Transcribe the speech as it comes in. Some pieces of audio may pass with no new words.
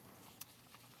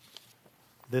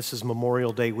This is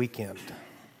Memorial Day weekend.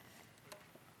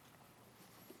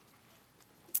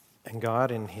 And God,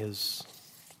 in His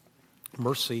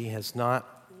mercy, has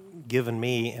not given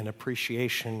me an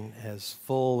appreciation as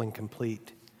full and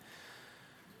complete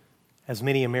as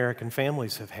many American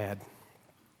families have had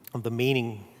of the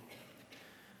meaning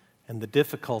and the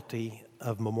difficulty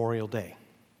of Memorial Day.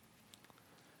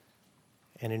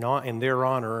 And in their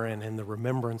honor and in the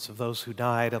remembrance of those who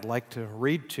died, I'd like to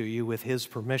read to you, with His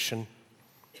permission,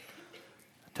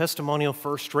 a testimonial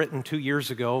first written 2 years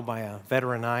ago by a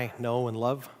veteran I know and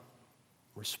love,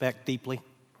 respect deeply.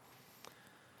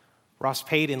 Ross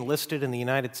Pate enlisted in the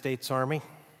United States Army.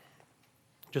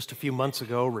 Just a few months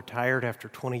ago, retired after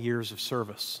 20 years of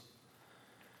service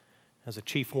as a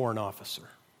chief warrant officer.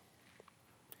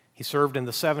 He served in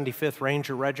the 75th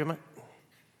Ranger Regiment,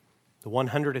 the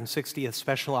 160th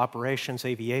Special Operations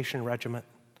Aviation Regiment,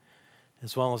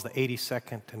 as well as the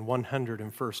 82nd and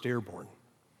 101st Airborne.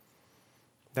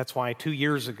 That's why 2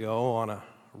 years ago, on a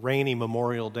rainy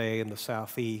Memorial Day in the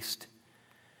Southeast,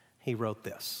 he wrote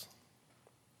this.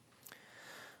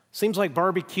 Seems like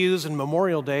barbecues and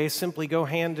Memorial Day simply go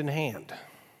hand in hand.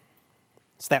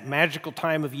 It's that magical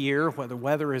time of year where the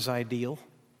weather is ideal.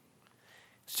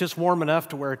 It's just warm enough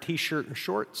to wear a t-shirt and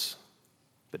shorts,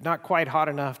 but not quite hot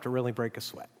enough to really break a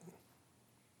sweat.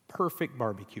 Perfect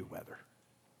barbecue weather.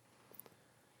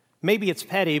 Maybe it's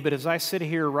petty, but as I sit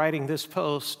here writing this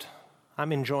post,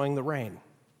 I'm enjoying the rain.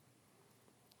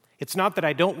 It's not that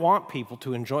I don't want people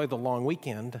to enjoy the long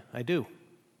weekend, I do.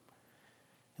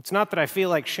 It's not that I feel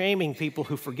like shaming people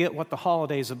who forget what the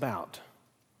holiday's about.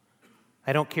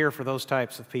 I don't care for those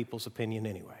types of people's opinion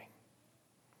anyway.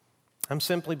 I'm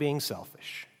simply being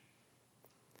selfish.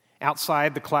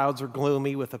 Outside, the clouds are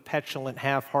gloomy with a petulant,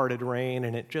 half-hearted rain,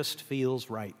 and it just feels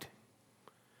right.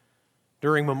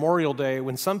 During Memorial Day,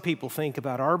 when some people think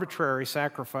about arbitrary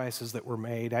sacrifices that were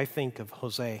made, I think of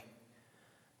Jose,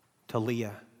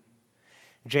 Talia,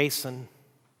 Jason,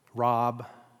 Rob,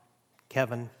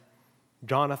 Kevin,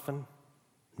 Jonathan,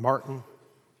 Martin,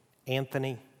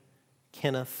 Anthony,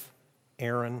 Kenneth,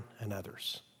 Aaron, and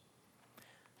others.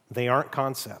 They aren't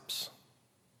concepts.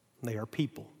 They are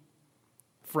people.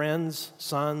 Friends,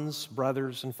 sons,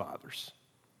 brothers, and fathers.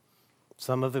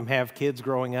 Some of them have kids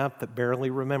growing up that barely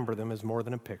remember them as more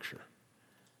than a picture.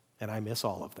 And I miss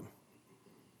all of them.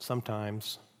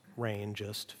 Sometimes rain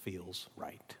just feels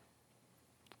right.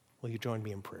 Will you join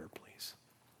me in prayer, please?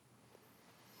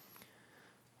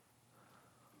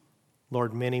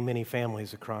 Lord, many, many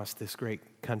families across this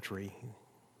great country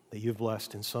that you've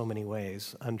blessed in so many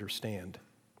ways understand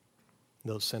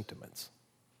those sentiments.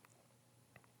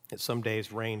 That some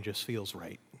days rain just feels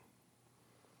right.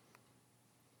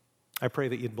 I pray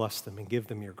that you'd bless them and give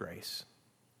them your grace.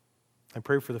 I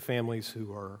pray for the families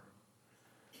who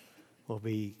will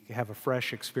have a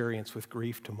fresh experience with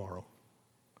grief tomorrow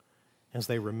as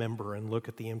they remember and look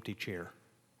at the empty chair.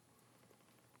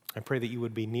 I pray that you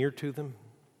would be near to them,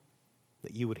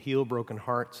 that you would heal broken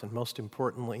hearts, and most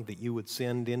importantly, that you would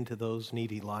send into those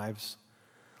needy lives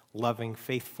loving,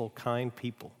 faithful, kind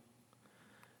people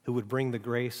who would bring the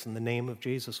grace and the name of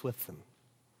Jesus with them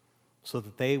so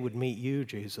that they would meet you,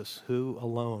 Jesus, who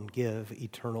alone give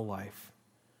eternal life,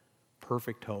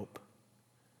 perfect hope,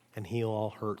 and heal all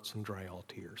hurts and dry all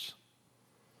tears.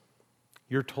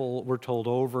 We're told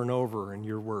over and over in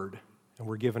your word, and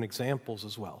we're given examples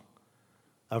as well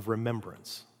of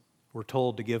remembrance. We're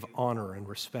told to give honor and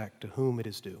respect to whom it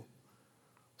is due.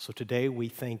 So today we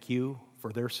thank you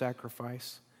for their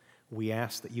sacrifice. We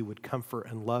ask that you would comfort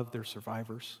and love their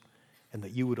survivors, and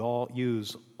that you would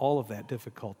use all of that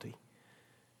difficulty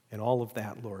and all of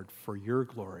that, Lord, for your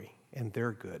glory and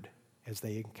their good as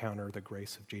they encounter the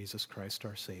grace of Jesus Christ,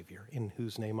 our Savior, in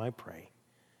whose name I pray.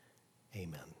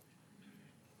 Amen.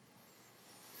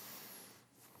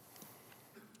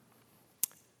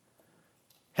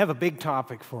 I have a big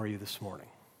topic for you this morning.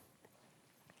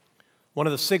 One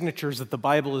of the signatures that the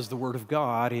Bible is the Word of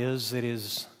God is it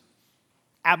is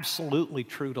absolutely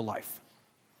true to life.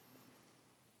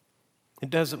 It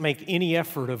doesn't make any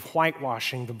effort of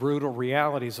whitewashing the brutal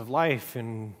realities of life.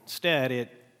 Instead, it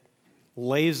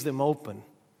lays them open.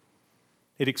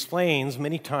 It explains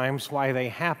many times why they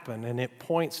happen, and it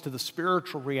points to the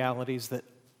spiritual realities that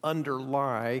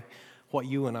underlie what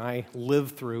you and I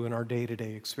live through in our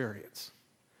day-to-day experience.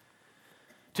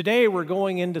 Today, we're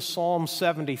going into Psalm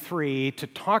 73 to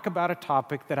talk about a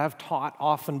topic that I've taught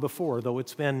often before, though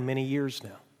it's been many years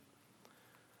now.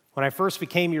 When I first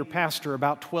became your pastor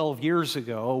about 12 years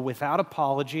ago, without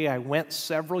apology, I went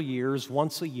several years,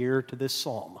 once a year, to this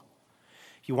psalm.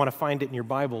 If you want to find it in your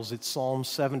Bibles, it's Psalm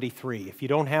 73. If you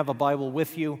don't have a Bible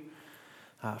with you,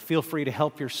 Feel free to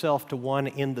help yourself to one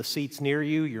in the seats near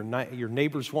you. Your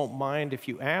neighbors won't mind if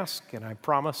you ask, and I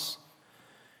promise,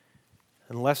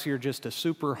 unless you're just a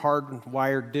super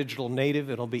hardwired digital native,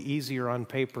 it'll be easier on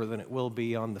paper than it will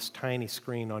be on this tiny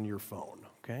screen on your phone,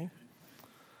 okay?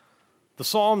 The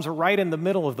Psalms are right in the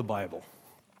middle of the Bible.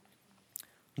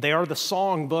 They are the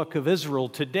songbook of Israel.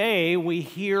 Today, we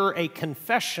hear a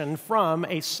confession from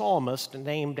a psalmist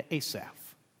named Asaph.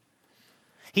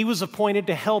 He was appointed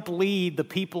to help lead the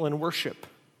people in worship.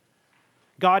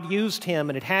 God used him,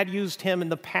 and it had used him in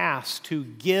the past, to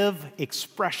give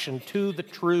expression to the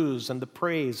truths and the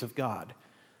praise of God.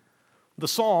 The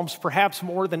Psalms, perhaps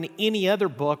more than any other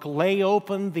book, lay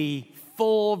open the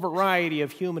full variety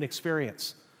of human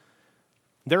experience.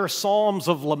 There are psalms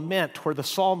of lament where the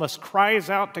psalmist cries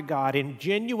out to God in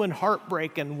genuine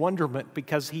heartbreak and wonderment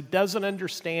because he doesn't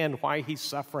understand why he's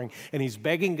suffering, and he's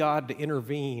begging God to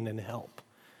intervene and help.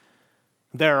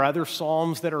 There are other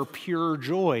psalms that are pure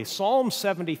joy. Psalm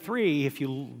 73, if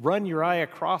you run your eye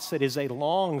across it, is a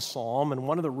long psalm, and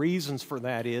one of the reasons for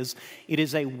that is it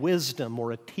is a wisdom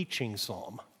or a teaching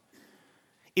psalm.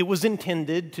 It was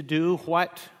intended to do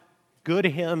what good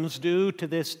hymns do to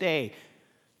this day,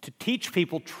 to teach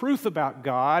people truth about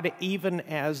God even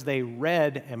as they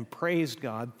read and praised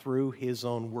God through his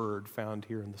own word found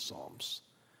here in the Psalms.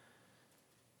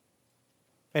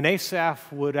 And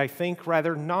Asaph would, I think,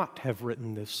 rather not have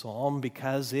written this psalm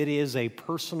because it is a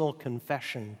personal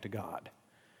confession to God.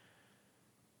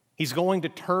 He's going to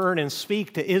turn and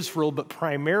speak to Israel, but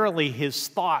primarily his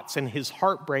thoughts and his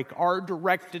heartbreak are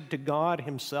directed to God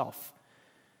himself.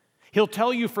 He'll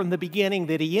tell you from the beginning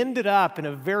that he ended up in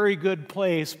a very good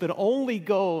place, but only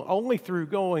through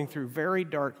going through very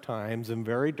dark times and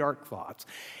very dark thoughts.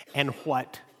 And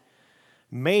what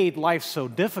made life so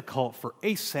difficult for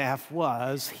Asaph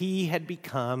was he had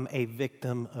become a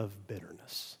victim of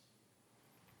bitterness.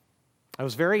 I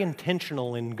was very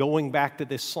intentional in going back to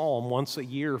this psalm once a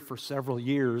year for several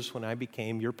years when I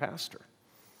became your pastor.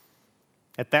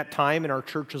 At that time in our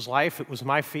church's life, it was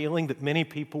my feeling that many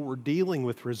people were dealing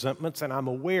with resentments, and I'm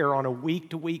aware on a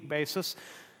week-to-week basis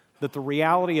that the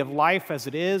reality of life as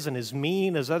it is and as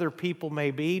mean as other people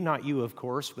may be, not you of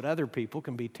course, but other people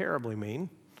can be terribly mean.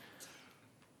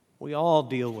 We all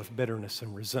deal with bitterness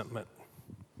and resentment.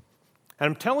 And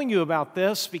I'm telling you about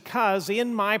this because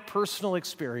in my personal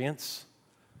experience,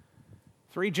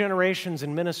 3 generations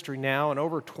in ministry now and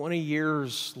over 20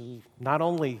 years not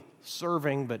only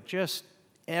serving but just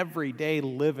every day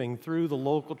living through the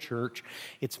local church,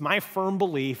 it's my firm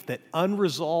belief that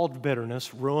unresolved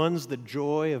bitterness ruins the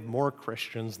joy of more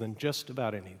Christians than just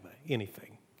about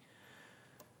anything.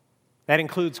 That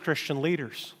includes Christian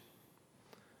leaders.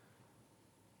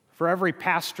 For every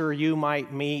pastor you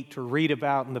might meet or read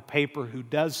about in the paper who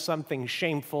does something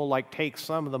shameful like take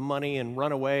some of the money and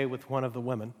run away with one of the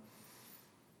women,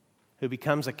 who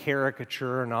becomes a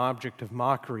caricature, an object of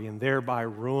mockery, and thereby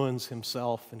ruins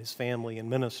himself and his family and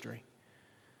ministry,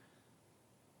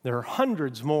 there are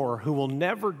hundreds more who will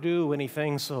never do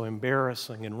anything so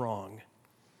embarrassing and wrong,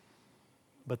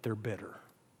 but they're bitter.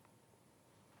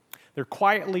 They're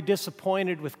quietly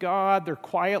disappointed with God. They're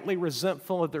quietly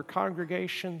resentful of their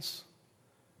congregations.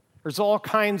 There's all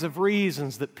kinds of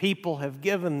reasons that people have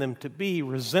given them to be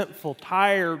resentful,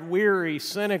 tired, weary,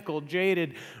 cynical,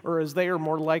 jaded, or as they are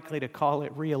more likely to call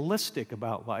it, realistic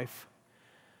about life.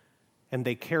 And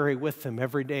they carry with them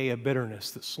every day a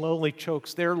bitterness that slowly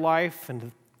chokes their life, and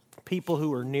the people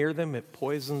who are near them, it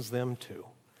poisons them too.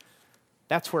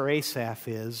 That's where Asaph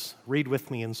is. Read with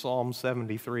me in Psalm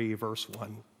 73, verse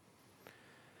 1.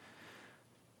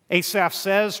 Asaph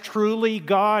says, "Truly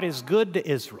God is good to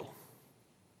Israel,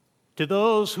 to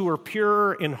those who are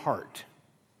pure in heart.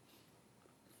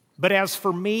 But as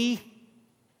for me,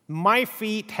 my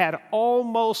feet had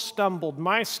almost stumbled.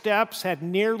 My steps had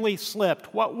nearly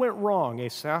slipped." What went wrong,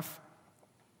 Asaph?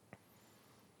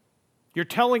 You're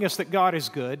telling us that God is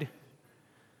good,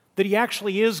 that he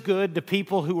actually is good to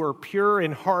people who are pure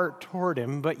in heart toward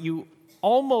him, but you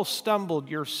almost stumbled.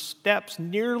 Your steps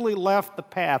nearly left the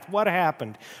path. What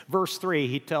happened? Verse 3,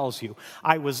 he tells you,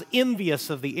 "I was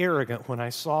envious of the arrogant when I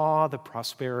saw the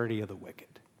prosperity of the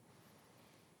wicked."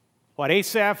 What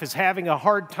Asaph is having a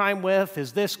hard time with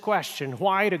is this question: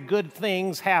 why do good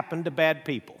things happen to bad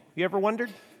people? You ever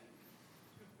wondered?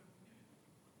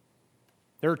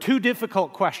 There are 2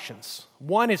 difficult questions.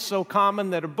 One is so common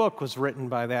that a book was written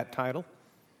by that title.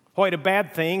 Why do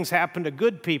bad things happen to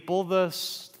good people? The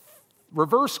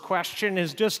reverse question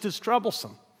is just as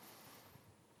troublesome.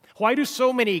 Why do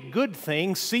so many good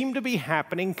things seem to be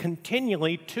happening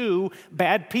continually to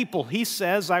bad people? He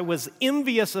says, I was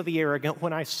envious of the arrogant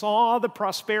when I saw the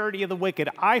prosperity of the wicked.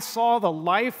 I saw the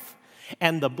life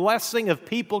and the blessing of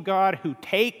people, God, who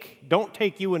don't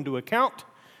take you into account,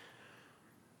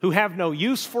 who have no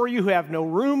use for you, who have no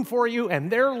room for you,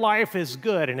 and their life is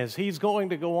good. And as he's going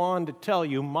to go on to tell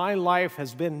you, my life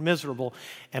has been miserable,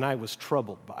 and I was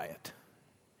troubled by it.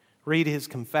 Read his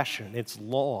confession. It's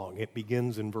long. It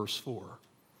begins in verse 4.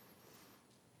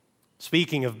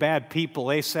 Speaking of bad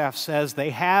people, Asaph says,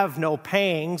 they have no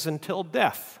pangs until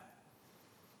death.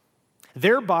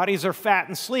 Their bodies are fat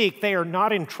and sleek. They are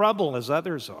not in trouble as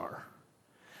others are.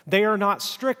 They are not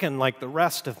stricken like the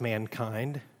rest of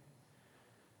mankind.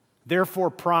 Therefore,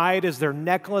 pride is their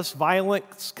necklace.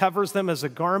 Violence covers them as a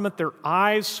garment. Their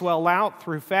eyes swell out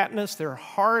through fatness. Their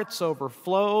hearts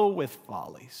overflow with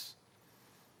follies.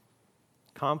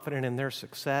 Confident in their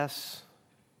success,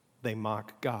 they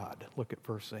mock God. Look at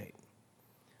verse 8.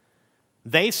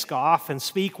 They scoff and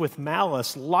speak with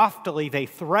malice. Loftily they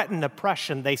threaten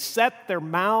oppression. They set their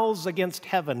mouths against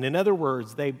heaven. In other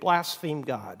words, they blaspheme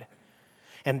God.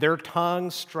 And their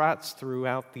tongue struts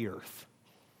throughout the earth.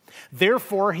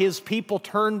 Therefore, his people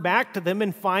turn back to them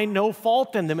and find no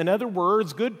fault in them. In other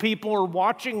words, good people are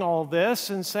watching all this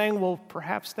and saying, well,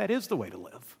 perhaps that is the way to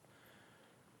live.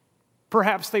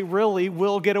 Perhaps they really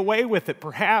will get away with it.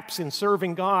 Perhaps in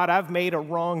serving God, I've made a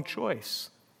wrong choice.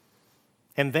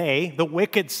 And they, the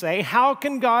wicked, say, how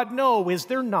can God know? Is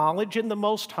there knowledge in the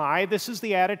Most High? This is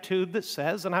the attitude that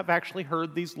says, and I've actually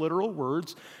heard these literal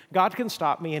words, God can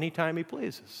stop me anytime he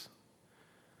pleases.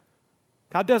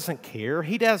 God doesn't care.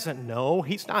 He doesn't know.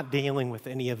 He's not dealing with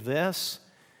any of this.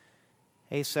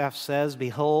 Asaph says,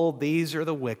 behold, these are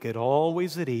the wicked,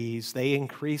 always at ease. They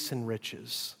increase in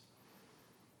riches.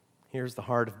 Here's the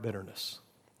heart of bitterness.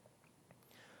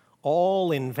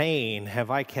 All in vain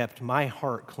have I kept my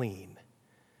heart clean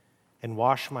and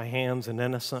washed my hands in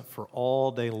innocent, for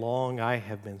all day long I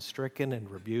have been stricken and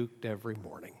rebuked every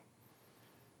morning.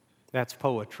 That's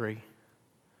poetry.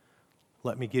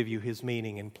 Let me give you his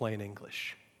meaning in plain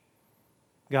English.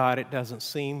 God, it doesn't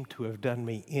seem to have done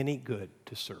me any good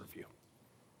to serve you.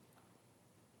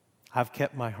 I've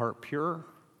kept my heart pure.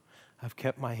 I've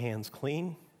kept my hands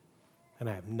clean. And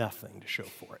I have nothing to show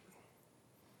for it.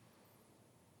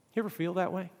 You ever feel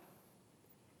that way?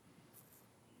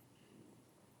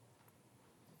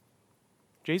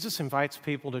 Jesus invites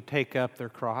people to take up their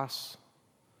cross,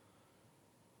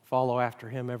 follow after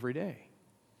him every day.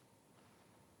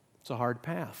 It's a hard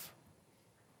path.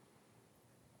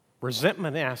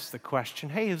 Resentment asks the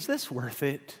question, hey, is this worth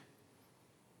it?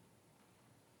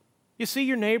 You see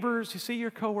your neighbors, you see your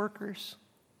coworkers,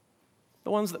 the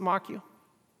ones that mock you,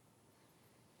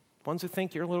 ones who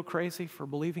think you're a little crazy for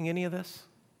believing any of this.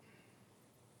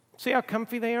 See how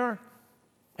comfy they are?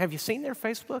 Have you seen their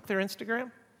Facebook, their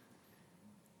Instagram?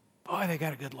 Boy, they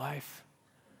got a good life.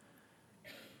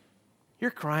 You're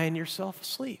crying yourself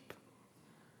asleep.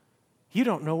 You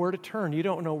don't know where to turn. You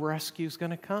don't know where rescue's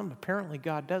going to come. Apparently,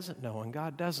 God doesn't know, and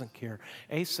God doesn't care.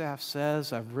 Asaph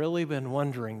says, I've really been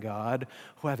wondering, God,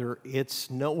 whether it's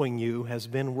knowing you has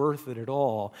been worth it at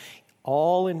all.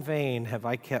 All in vain have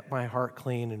I kept my heart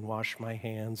clean and washed my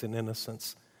hands in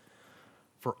innocence.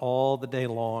 For all the day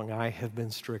long I have been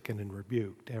stricken and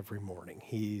rebuked every morning.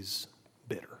 He's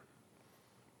bitter.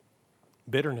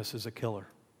 Bitterness is a killer.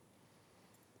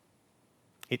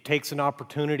 It takes an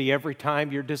opportunity every time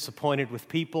you're disappointed with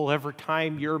people, every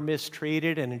time you're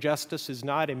mistreated and injustice is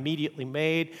not immediately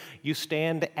made. You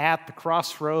stand at the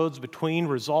crossroads between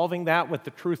resolving that with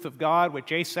the truth of God,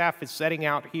 which Asaph is setting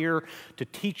out here to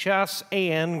teach us,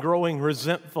 and growing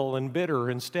resentful and bitter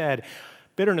instead.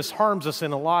 Bitterness harms us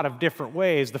in a lot of different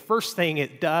ways. The first thing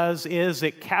it does is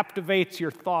it captivates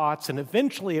your thoughts, and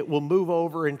eventually it will move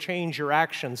over and change your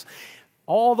actions.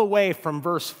 All the way from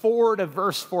verse 4 to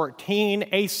verse 14,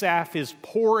 Asaph is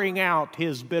pouring out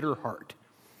his bitter heart.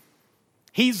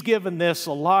 He's given this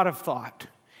a lot of thought.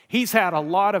 He's had a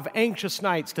lot of anxious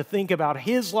nights to think about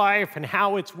his life and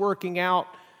how it's working out,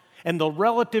 and the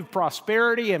relative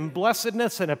prosperity and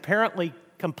blessedness and apparently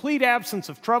complete absence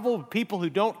of trouble with people who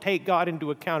don't take God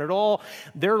into account at all.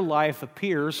 Their life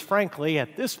appears, frankly,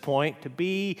 at this point to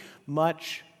be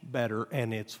much better,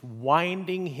 and it's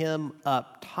winding him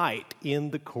up tight in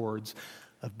the cords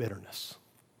of bitterness.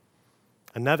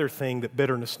 Another thing that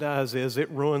bitterness does is it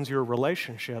ruins your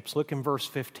relationships. Look in verse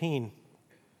 15.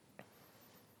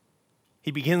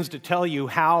 He begins to tell you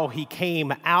how he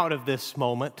came out of this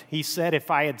moment. He said, if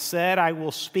I had said I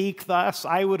will speak thus,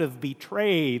 I would have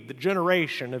betrayed the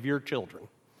generation of your children.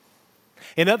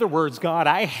 In other words, God,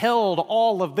 I held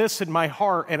all of this in my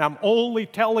heart, and I'm only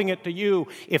telling it to you.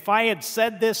 If I had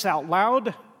said this out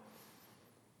loud,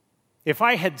 if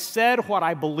I had said what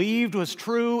I believed was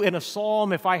true in a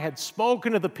psalm, if I had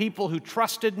spoken to the people who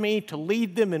trusted me to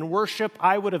lead them in worship,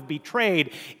 I would have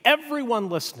betrayed everyone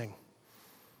listening.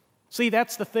 See,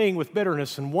 that's the thing with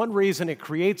bitterness, and one reason it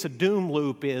creates a doom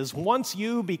loop is once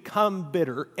you become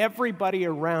bitter, everybody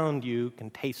around you can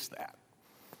taste that.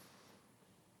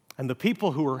 And the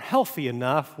people who are healthy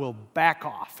enough will back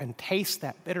off and taste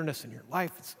that bitterness in your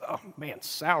life. It's, oh man,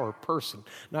 sour person.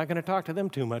 Not going to talk to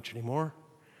them too much anymore.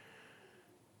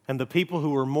 And the people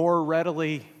who are more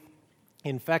readily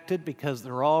infected because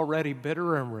they're already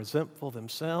bitter and resentful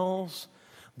themselves,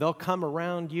 they'll come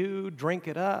around you, drink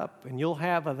it up, and you'll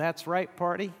have a that's right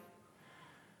party.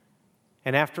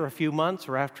 And after a few months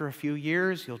or after a few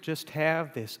years, you'll just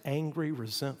have this angry,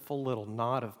 resentful little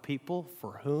knot of people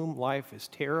for whom life is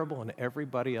terrible and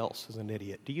everybody else is an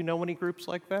idiot. Do you know any groups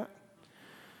like that?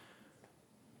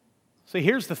 See,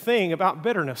 here's the thing about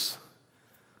bitterness.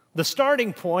 The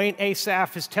starting point,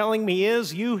 Asaph is telling me,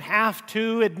 is you have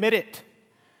to admit it.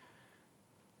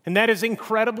 And that is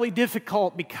incredibly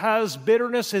difficult because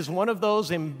bitterness is one of those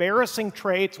embarrassing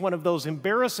traits, one of those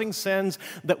embarrassing sins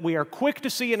that we are quick to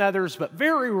see in others but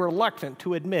very reluctant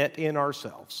to admit in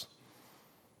ourselves.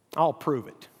 I'll prove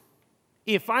it.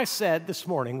 If I said this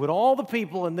morning, would all the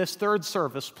people in this third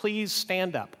service please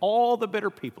stand up? All the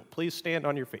bitter people, please stand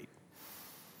on your feet.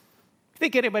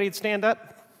 Think anybody would stand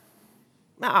up?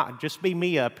 Nah, just be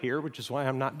me up here, which is why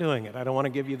I'm not doing it. I don't want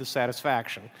to give you the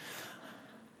satisfaction.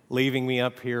 Leaving me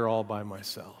up here all by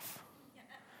myself.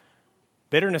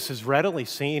 Bitterness is readily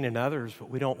seen in others, but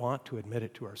we don't want to admit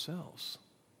it to ourselves.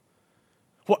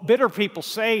 What bitter people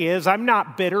say is, I'm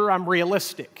not bitter, I'm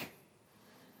realistic.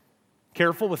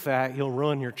 Careful with that, you'll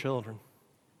ruin your children.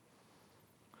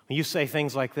 You say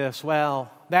things like this, well,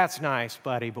 that's nice,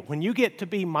 buddy, but when you get to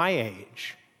be my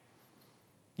age,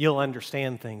 you'll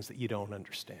understand things that you don't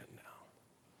understand now.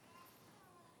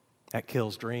 That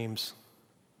kills dreams.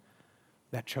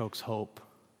 That chokes hope.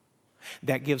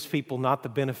 That gives people not the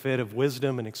benefit of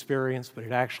wisdom and experience, but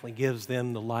it actually gives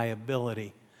them the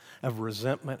liability of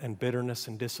resentment and bitterness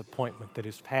and disappointment that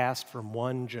is passed from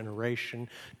one generation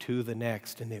to the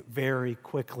next, and it very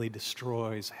quickly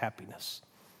destroys happiness.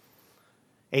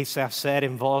 Asaph said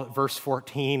in verse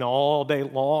 14, all day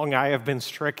long I have been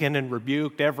stricken and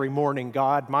rebuked every morning.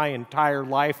 God, my entire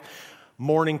life,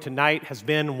 morning to night, has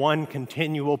been one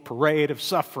continual parade of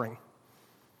suffering.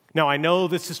 Now, I know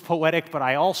this is poetic, but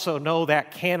I also know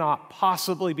that cannot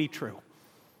possibly be true.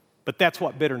 But that's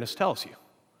what bitterness tells you.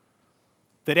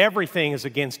 That everything is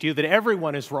against you, that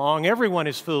everyone is wrong, everyone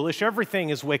is foolish, everything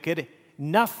is wicked.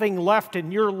 Nothing left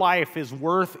in your life is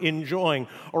worth enjoying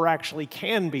or actually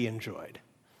can be enjoyed.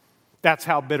 That's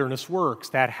how bitterness works.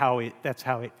 That's how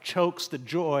it chokes the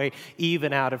joy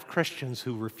even out of Christians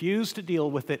who refuse to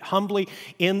deal with it humbly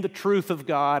in the truth of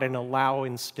God and allow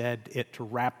instead it to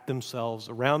wrap themselves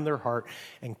around their heart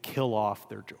and kill off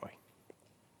their joy.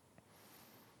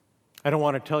 I don't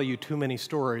want to tell you too many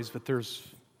stories, but there's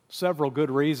several good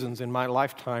reasons in my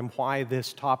lifetime why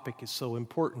this topic is so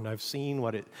important. I've seen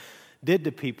what it did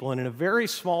to people, and in a very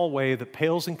small way that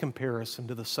pales in comparison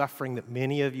to the suffering that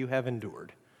many of you have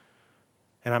endured.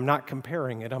 And I'm not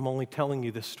comparing it, I'm only telling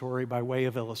you this story by way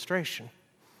of illustration.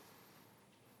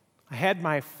 I had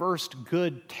my first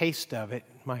good taste of it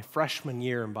my freshman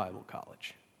year in Bible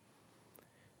college.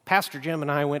 Pastor Jim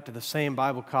and I went to the same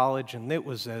Bible college, and it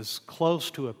was as close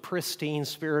to a pristine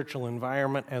spiritual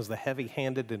environment as the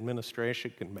heavy-handed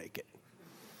administration could make it.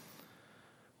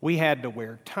 We had to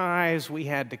wear ties, we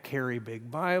had to carry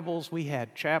big Bibles, we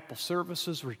had chapel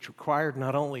services which required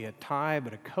not only a tie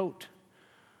but a coat.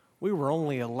 We were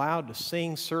only allowed to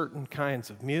sing certain kinds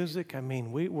of music. I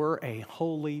mean, we were a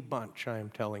holy bunch, I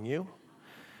am telling you.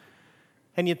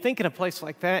 And you'd think in a place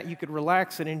like that you could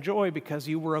relax and enjoy because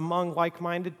you were among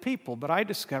like-minded people, but I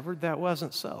discovered that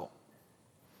wasn't so.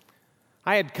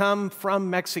 I had come from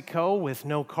Mexico with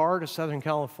no car to Southern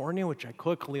California, which I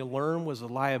quickly learned was a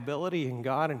liability, and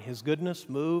God in His goodness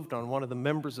moved on one of the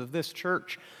members of this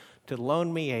church to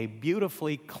loan me a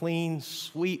beautifully clean,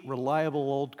 sweet,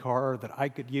 reliable old car that I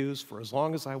could use for as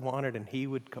long as I wanted, and he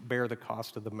would bear the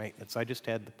cost of the maintenance. I just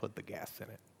had to put the gas in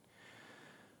it.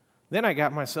 Then I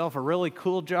got myself a really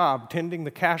cool job tending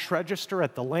the cash register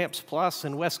at the Lamps Plus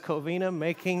in West Covina,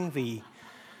 making the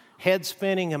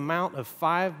head-spinning amount of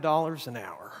 $5 an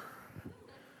hour.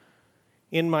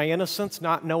 In my innocence,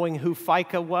 not knowing who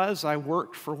FICA was, I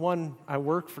worked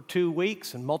for 2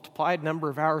 weeks and multiplied number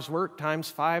of hours worked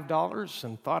times $5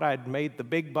 and thought I'd made the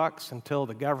big bucks until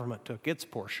the government took its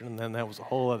portion, and then that was a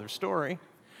whole other story.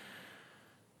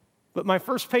 But my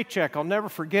first paycheck, I'll never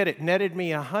forget it, netted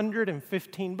me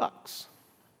 $115.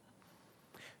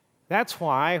 That's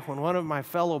why when one of my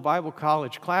fellow Bible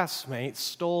college classmates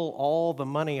stole all the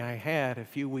money I had a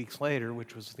few weeks later,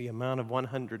 which was the amount of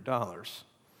 $100,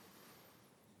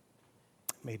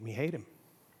 made me hate him.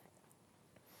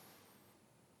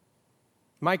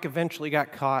 Mike eventually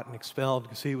got caught and expelled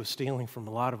because he was stealing from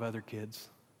a lot of other kids.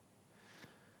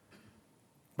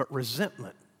 But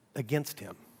resentment against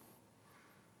him,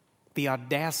 the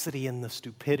audacity and the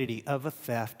stupidity of a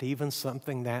theft, even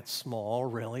something that small,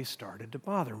 really started to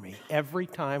bother me. Every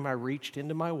time I reached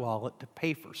into my wallet to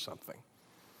pay for something,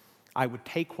 I would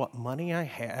take what money I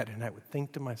had and I would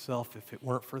think to myself, if it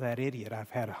weren't for that idiot,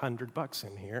 I've had $100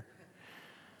 in here.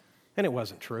 And it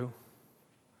wasn't true.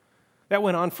 That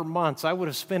went on for months. I would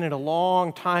have spent it a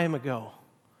long time ago.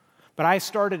 But I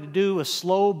started to do a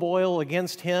slow boil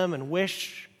against him and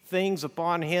wish things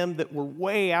upon him that were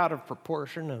way out of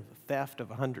proportion of the theft of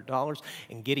 $100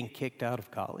 and getting kicked out of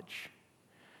college.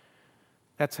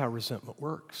 That's how resentment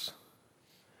works.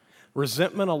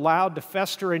 Resentment allowed to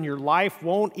fester in your life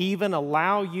won't even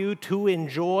allow you to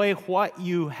enjoy what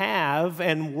you have,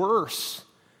 and worse,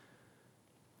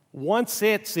 once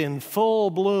it's in full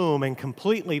bloom and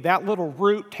completely, that little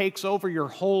root takes over your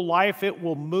whole life, it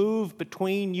will move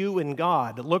between you and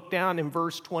God. Look down in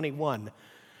verse 21.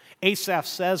 Asaph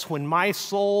says, when my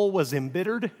soul was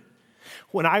embittered,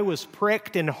 when I was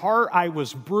pricked in heart, I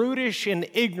was brutish and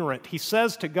ignorant. He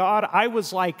says to God, I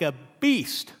was like a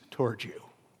beast toward you.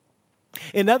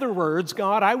 In other words,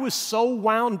 God, I was so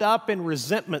wound up in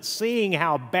resentment, seeing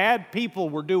how bad people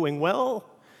were doing well,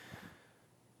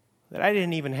 that I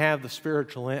didn't even have the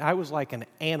spiritual, I was like an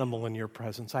animal in your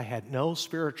presence. I had no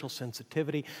spiritual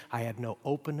sensitivity. I had no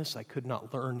openness. I could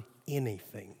not learn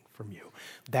anything from you.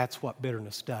 That's what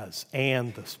bitterness does.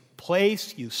 And the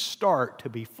place you start to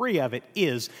be free of it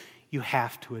is you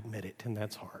have to admit it, and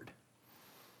that's hard.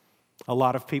 A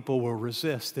lot of people will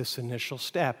resist this initial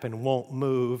step and won't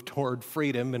move toward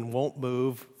freedom and won't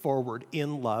move forward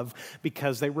in love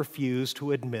because they refuse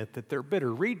to admit that they're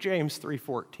bitter. Read James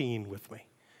 3:14 with me.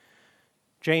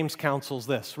 James counsels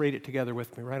this. Read it together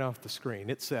with me right off the screen.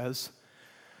 It says,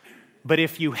 but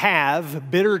if you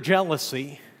have bitter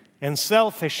jealousy and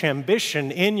selfish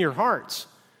ambition in your hearts,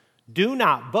 do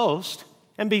not boast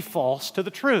and be false to the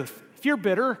truth. If you're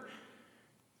bitter,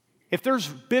 if there's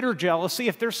bitter jealousy,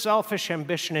 if there's selfish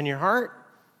ambition in your heart,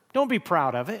 don't be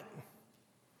proud of it.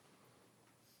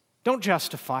 Don't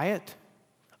justify it.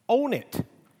 Own it.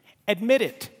 Admit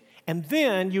it. And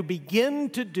then you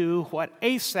begin to do what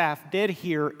Asaph did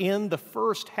here in the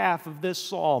first half of this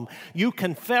psalm. You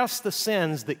confess the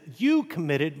sins that you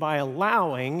committed by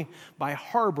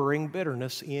harboring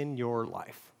bitterness in your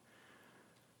life.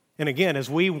 And again, as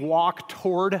we walk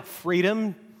toward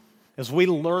freedom, as we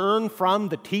learn from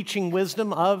the teaching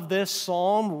wisdom of this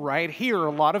psalm right here,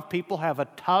 a lot of people have a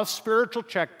tough spiritual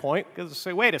checkpoint because they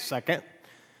say, wait a second,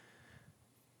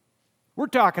 we're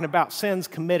talking about sins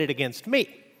committed against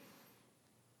me.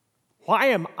 Why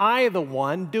am I the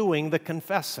one doing the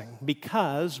confessing?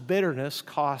 Because bitterness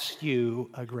costs you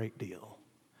a great deal.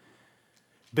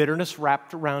 Bitterness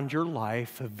wrapped around your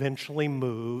life eventually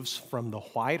moves from the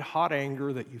white-hot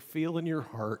anger that you feel in your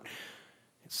heart.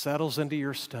 It settles into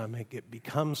your stomach. It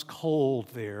becomes cold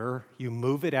there. You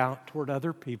move it out toward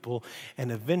other people.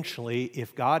 And eventually,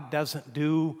 if God doesn't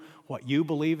do what you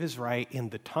believe is right in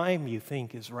the time you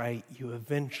think is right, you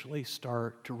eventually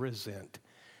start to resent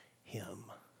Him.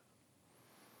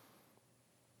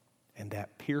 And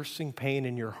that piercing pain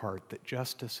in your heart that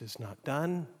justice is not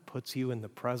done puts you in the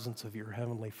presence of your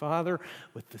Heavenly Father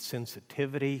with the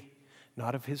sensitivity,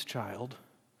 not of His child,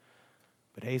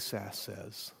 but Asaph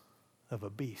says, of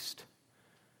a beast,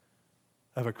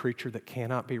 of a creature that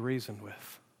cannot be reasoned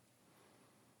with.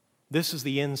 This is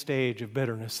the end stage of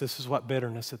bitterness. This is what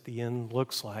bitterness at the end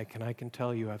looks like, and I can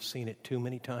tell you I've seen it too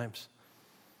many times.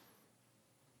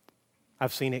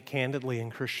 I've seen it candidly in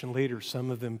Christian leaders,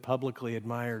 some of them publicly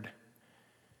admired,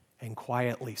 and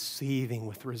quietly seething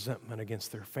with resentment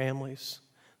against their families,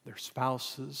 their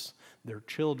spouses, their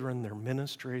children, their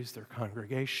ministries, their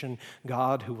congregation,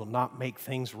 God who will not make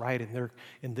things right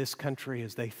in this country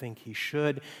as they think He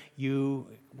should. You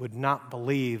would not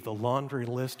believe the laundry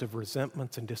list of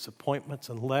resentments and disappointments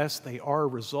unless they are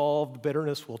resolved.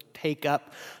 Bitterness will take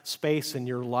up space in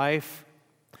your life,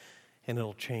 and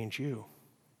it'll change you.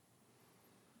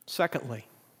 Secondly,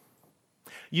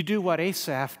 You do what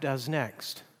Asaph does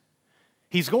next.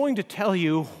 He's going to tell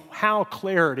you how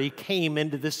clarity came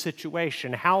into this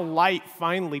situation, how light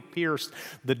finally pierced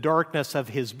the darkness of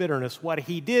his bitterness. What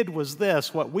he did was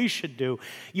this, what we should do.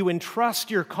 You entrust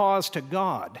your cause to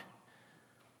God,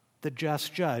 the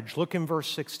just judge. Look in verse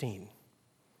 16.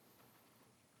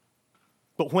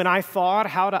 But when I thought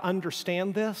how to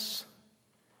understand this,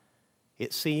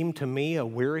 it seemed to me a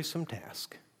wearisome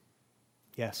task.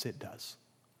 Yes, it does.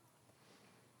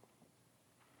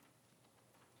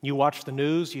 You watch the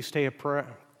news, you stay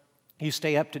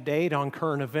up to date on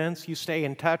current events, you stay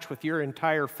in touch with your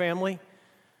entire family,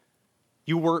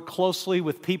 you work closely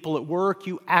with people at work,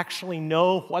 you actually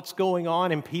know what's going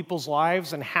on in people's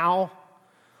lives and how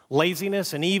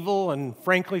laziness and evil and,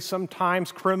 frankly,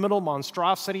 sometimes criminal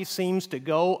monstrosity seems to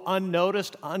go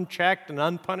unnoticed, unchecked, and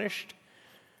unpunished.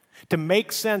 To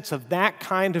make sense of that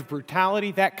kind of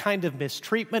brutality, that kind of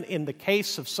mistreatment in the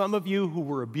case of some of you who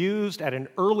were abused at an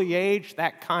early age,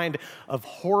 that kind of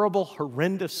horrible,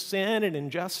 horrendous sin and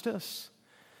injustice,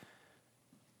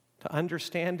 to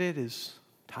understand it is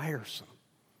tiresome.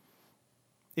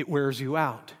 It wears you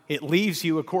out. It leaves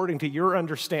you, according to your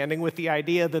understanding, with the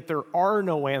idea that there are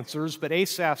no answers. But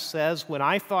Asaph says, when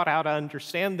I thought how to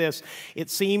understand this, it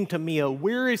seemed to me a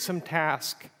wearisome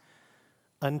task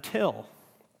until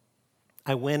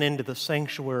I went into the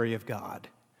sanctuary of God.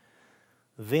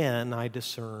 Then I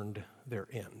discerned their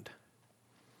end.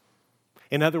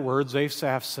 In other words,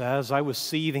 Asaph says, I was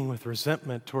seething with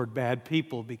resentment toward bad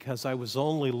people because I was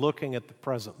only looking at the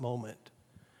present moment.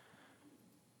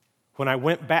 When I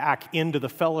went back into the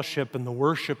fellowship and the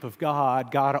worship of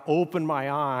God, God opened my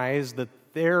eyes that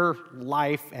their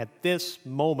life at this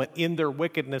moment in their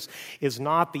wickedness is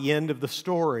not the end of the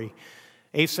story.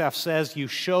 Asaph says, you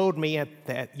showed me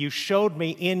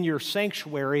in your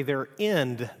sanctuary their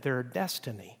end, their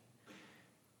destiny.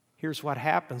 Here's what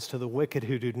happens to the wicked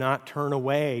who do not turn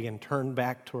away and turn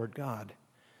back toward God.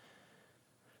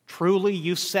 Truly,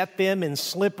 you set them in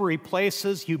slippery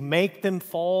places. You make them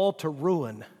fall to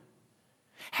ruin.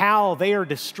 How they are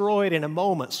destroyed in a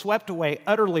moment, swept away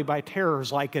utterly by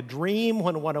terrors, like a dream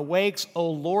when one awakes. O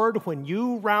Lord, when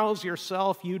you rouse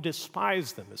yourself, you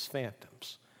despise them as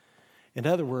phantoms. In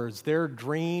other words, their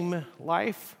dream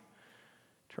life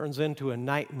turns into a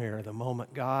nightmare the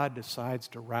moment God decides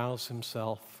to rouse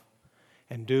himself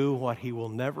and do what he will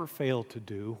never fail to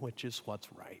do, which is what's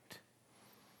right.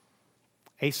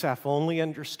 Asaph only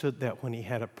understood that when he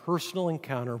had a personal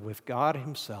encounter with God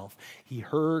himself. He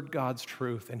heard God's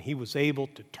truth, and he was able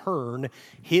to turn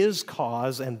his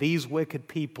cause and these wicked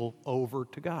people over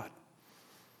to God.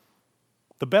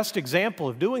 The best example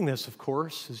of doing this, of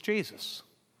course, is Jesus.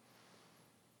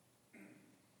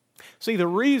 See, the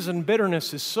reason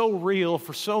bitterness is so real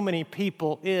for so many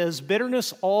people is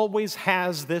bitterness always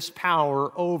has this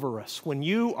power over us. When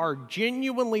you are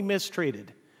genuinely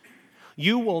mistreated,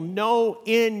 you will know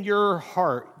in your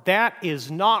heart that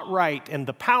is not right, and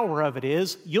the power of it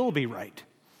is you'll be right.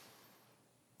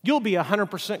 You'll be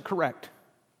 100% correct.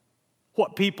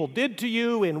 What people did to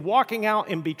you in walking out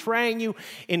and betraying you,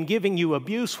 in giving you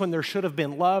abuse when there should have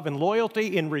been love and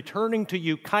loyalty, in returning to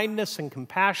you kindness and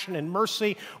compassion and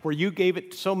mercy where you gave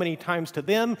it so many times to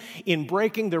them, in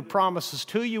breaking their promises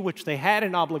to you which they had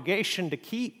an obligation to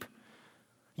keep.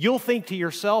 You'll think to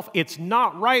yourself, it's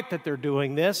not right that they're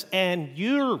doing this, and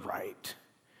you're right.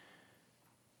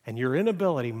 And your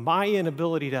inability, my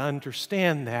inability to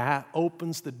understand that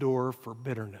opens the door for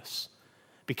bitterness.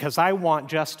 Because I want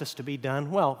justice to be done.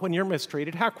 Well, when you're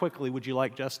mistreated, how quickly would you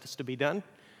like justice to be done?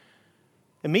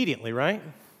 Immediately, right?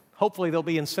 Hopefully they'll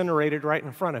be incinerated right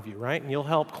in front of you, right? And you'll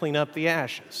help clean up the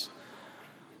ashes.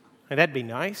 And that'd be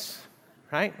nice,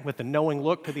 right? With a knowing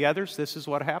look to the others, this is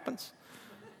what happens.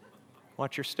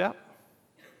 Watch your step.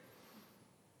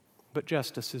 But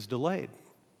justice is delayed.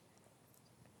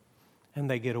 And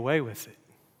they get away with it.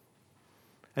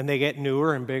 And they get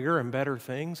newer and bigger and better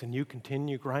things, and you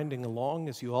continue grinding along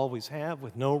as you always have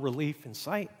with no relief in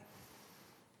sight.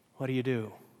 What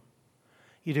do?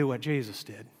 You do what Jesus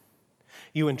did.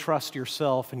 You entrust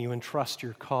yourself and you entrust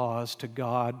your cause to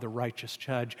God, the righteous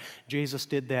judge. Jesus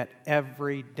did that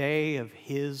every day of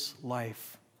his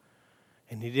life.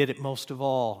 And he did it most of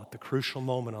all at the crucial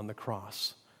moment on the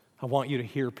cross. I want you to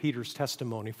hear Peter's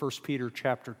testimony. 1 Peter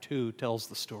chapter 2 tells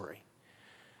the story.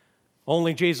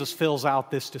 Only Jesus fills out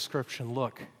this description.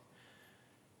 Look,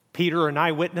 Peter, an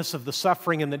eyewitness of the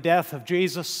suffering and the death of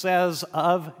Jesus, says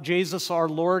of Jesus our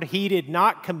Lord, he did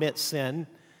not commit sin,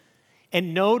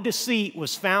 and no deceit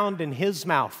was found in his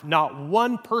mouth. Not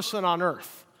one person on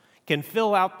earth can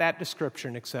fill out that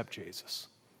description except Jesus.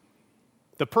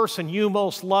 The person you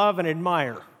most love and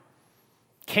admire,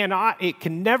 It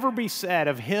can never be said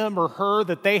of him or her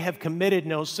that they have committed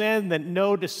no sin, that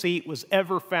no deceit was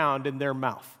ever found in their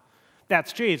mouth.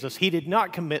 That's Jesus. He did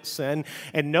not commit sin,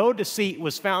 and no deceit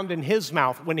was found in his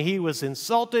mouth. When he was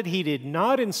insulted, he did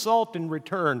not insult in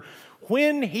return.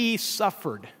 When he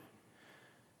suffered,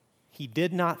 he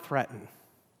did not threaten,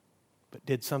 but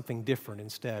did something different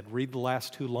instead. Read the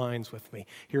last two lines with me.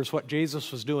 Here's what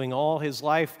Jesus was doing all his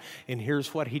life, and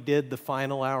here's what he did the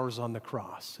final hours on the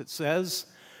cross. It says,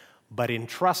 but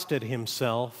entrusted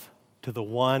himself to the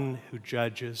one who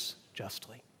judges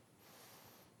justly.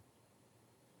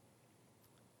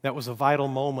 That was a vital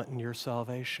moment in your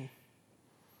salvation.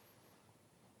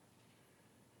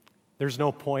 There's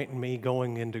no point in me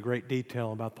going into great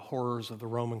detail about the horrors of the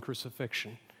Roman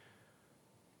crucifixion.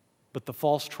 But the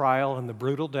false trial and the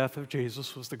brutal death of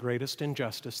Jesus was the greatest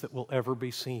injustice that will ever be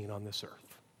seen on this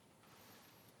earth.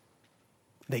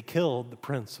 They killed the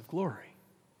Prince of Glory.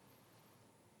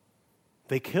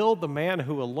 They killed the man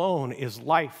who alone is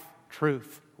life,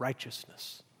 truth,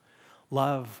 righteousness,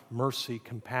 love, mercy,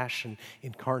 compassion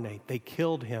incarnate. They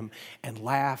killed him and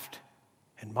laughed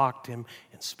and mocked him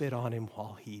and spit on him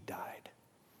while he died.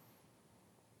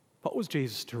 What was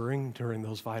Jesus doing during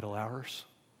those vital hours?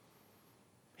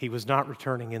 He was not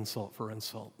returning insult for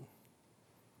insult.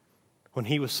 When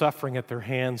he was suffering at their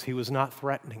hands, he was not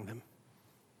threatening them.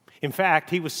 In fact,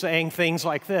 he was saying things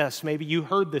like this. Maybe you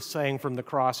heard this saying from the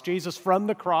cross. Jesus from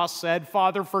the cross said,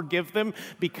 Father, forgive them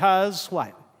because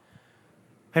what?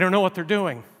 I don't know what they're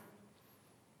doing.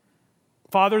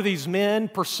 Father, these men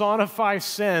personify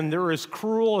sin. They're as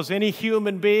cruel as any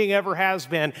human being ever has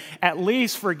been. At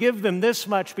least forgive them this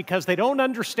much because they don't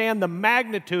understand the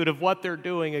magnitude of what they're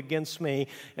doing against me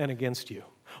and against you.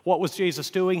 What was Jesus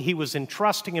doing? He was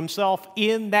entrusting himself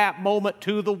in that moment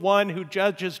to the one who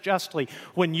judges justly.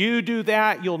 When you do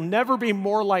that, you'll never be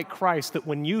more like Christ, that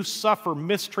when you suffer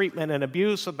mistreatment and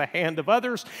abuse at the hand of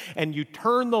others and you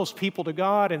turn those people to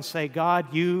God and say,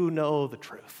 God, you know the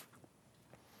truth.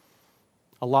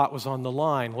 A lot was on the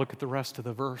line. Look at the rest of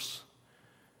the verse.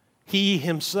 He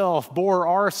himself bore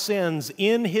our sins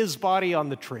in his body on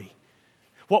the tree.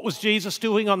 What was Jesus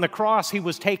doing on the cross? He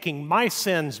was taking my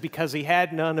sins because he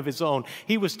had none of his own.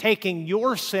 He was taking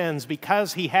your sins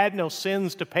because he had no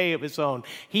sins to pay of his own.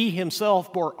 He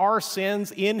himself bore our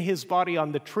sins in his body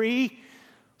on the tree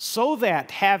so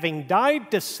that, having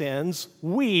died to sins,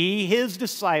 we, his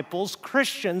disciples,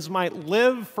 Christians, might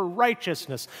live for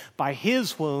righteousness. By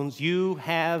his wounds you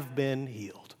have been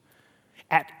healed.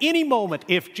 At any moment,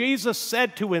 if Jesus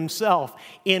said to himself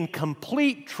in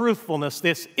complete truthfulness,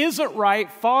 this isn't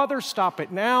right, Father, stop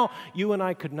it now, you and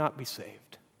I could not be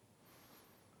saved.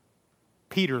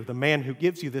 Peter, the man who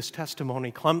gives you this testimony,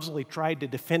 clumsily tried to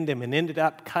defend him and ended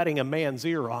up cutting a man's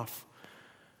ear off.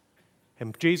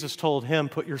 And Jesus told him,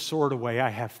 put your sword away. I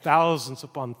have thousands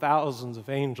upon thousands of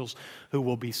angels who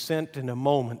will be sent in a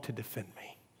moment to defend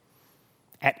me.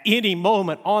 At any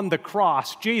moment on the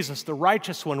cross, Jesus, the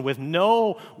righteous one with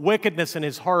no wickedness in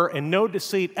his heart and no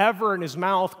deceit ever in his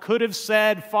mouth, could have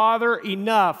said, Father,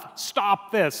 enough,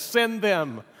 stop this, send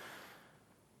them.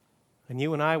 And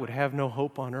you and I would have no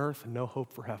hope on earth and no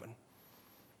hope for heaven.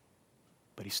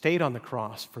 But he stayed on the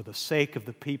cross for the sake of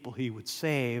the people he would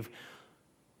save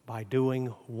by doing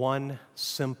one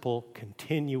simple,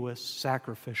 continuous,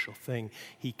 sacrificial thing.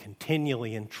 He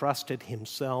continually entrusted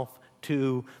himself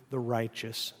to the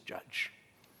righteous judge.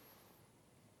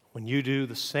 When you do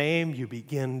the same, you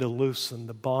begin to loosen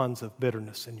the bonds of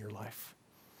bitterness in your life.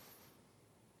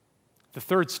 The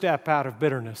third step out of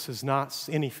bitterness is not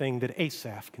anything that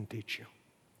Asaph can teach you.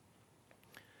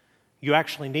 You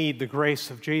actually need the grace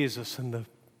of Jesus and the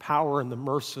power and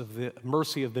the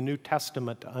mercy of the New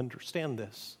Testament to understand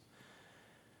this.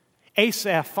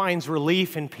 Asaph finds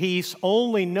relief and peace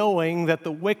only knowing that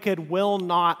the wicked will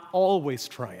not always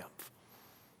triumph.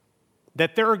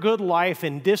 That their good life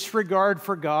in disregard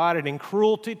for God and in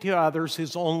cruelty to others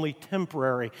is only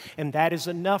temporary, and that is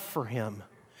enough for him.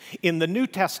 In the New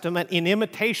Testament, in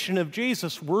imitation of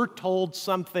Jesus, we're told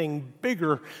something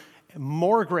bigger,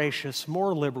 more gracious,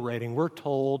 more liberating. We're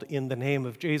told in the name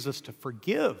of Jesus to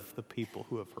forgive the people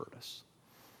who have hurt us.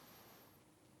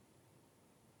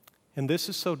 And this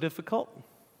is so difficult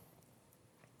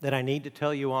that I need to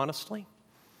tell you honestly,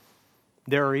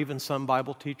 there are even some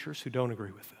Bible teachers who don't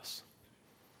agree with this.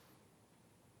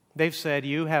 They've said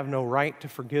you have no right to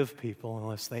forgive people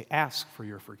unless they ask for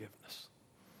your forgiveness.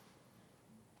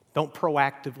 Don't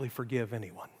proactively forgive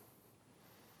anyone.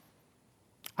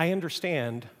 I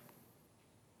understand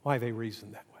why they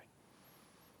reason that way.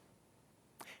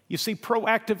 You see,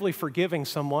 proactively forgiving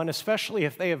someone, especially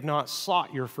if they have not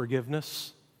sought your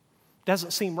forgiveness,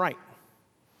 doesn't seem right.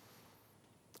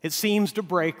 It seems to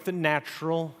break the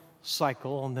natural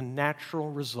cycle and the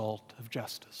natural result of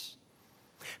justice.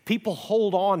 People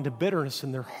hold on to bitterness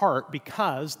in their heart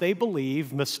because they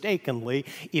believe mistakenly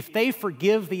if they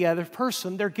forgive the other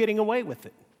person, they're getting away with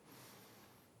it.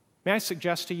 May I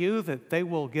suggest to you that they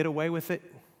will get away with it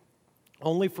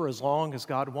only for as long as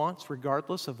God wants,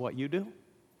 regardless of what you do?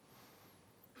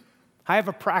 I have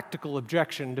a practical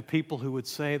objection to people who would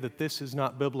say that this is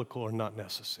not biblical or not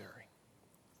necessary.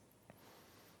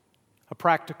 A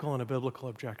practical and a biblical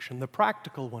objection. The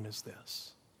practical one is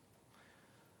this.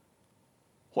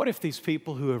 What if these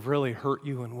people who have really hurt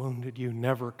you and wounded you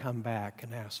never come back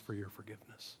and ask for your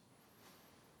forgiveness?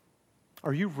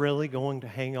 Are you really going to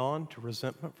hang on to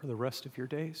resentment for the rest of your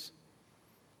days?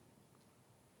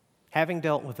 Having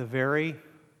dealt with a very,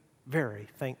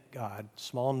 thank God,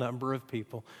 small number of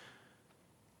people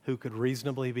who could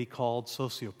reasonably be called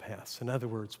sociopaths, in other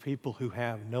words, people who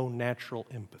have no natural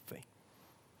empathy,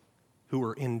 who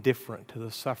are indifferent to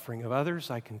the suffering of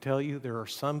others, I can tell you there are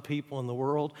some people in the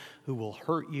world who will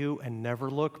hurt you and never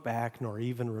look back nor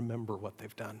even remember what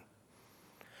they've done.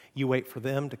 You wait for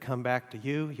them to come back to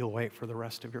you, you'll wait for the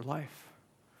rest of your life.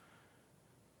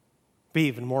 Be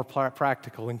even more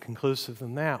practical and conclusive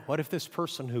than that. What if this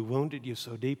person who wounded you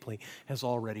so deeply has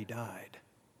already died?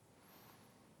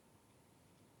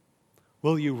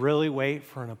 Will you really wait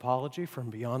for an apology from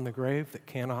beyond the grave that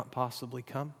cannot possibly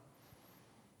come?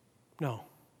 No.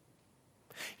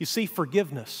 You see,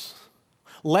 forgiveness,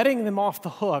 letting them off the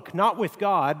hook, not with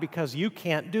God because you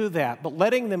can't do that, but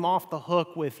letting them off the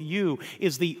hook with you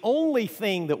is the only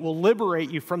thing that will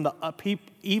liberate you from the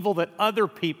evil that other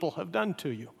people have done to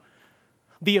you.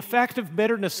 The effect of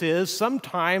bitterness is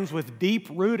sometimes with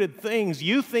deep-rooted things,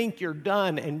 you think you're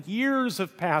done and years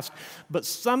have passed, but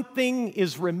something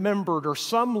is remembered or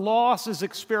some loss is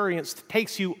experienced that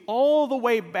takes you all the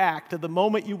way back to the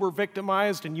moment you were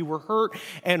victimized and you were hurt,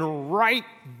 and right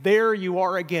there you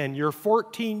are again. You're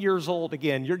 14 years old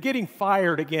again. You're getting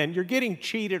fired again. You're getting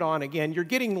cheated on again. You're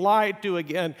getting lied to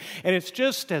again, and it's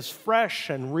just as fresh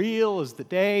and real as the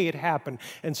day it happened.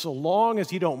 And so long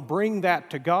as you don't bring that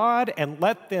to God and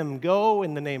let them go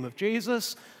in the name of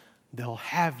Jesus, they'll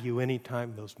have you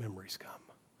anytime those memories come.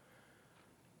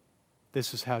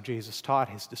 This is how Jesus taught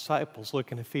his disciples.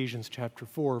 Look in Ephesians chapter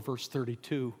 4, verse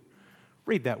 32.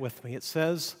 Read that with me. It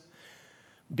says,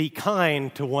 "Be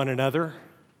kind to one another,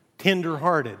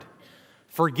 tender-hearted,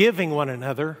 forgiving one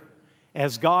another,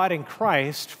 as God in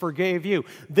Christ forgave you."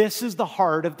 This is the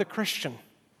heart of the Christian.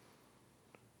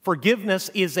 Forgiveness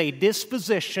is a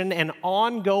disposition and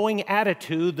ongoing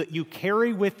attitude that you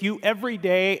carry with you every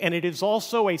day, and it is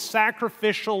also a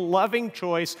sacrificial, loving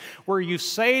choice where you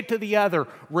say to the other,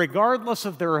 regardless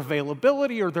of their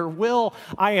availability or their will,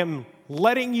 I am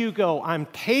letting you go. I'm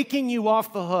taking you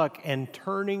off the hook and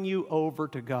turning you over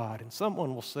to God. And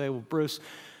someone will say, well, Bruce,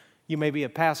 you may be a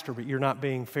pastor, but you're not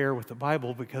being fair with the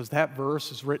Bible because that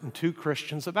verse is written to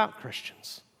Christians about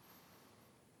Christians.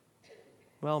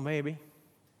 Well, maybe.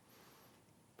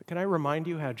 But can I remind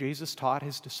you how Jesus taught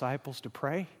his disciples to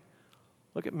pray?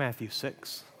 Look at Matthew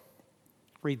 6.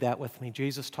 Read that with me.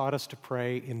 Jesus taught us to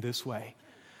pray in this way.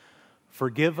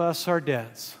 Forgive us our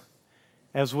debts,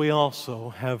 as we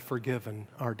also have forgiven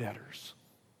our debtors.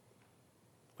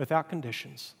 Without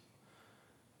conditions,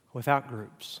 without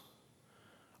groups,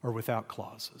 or without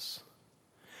clauses.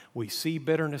 We see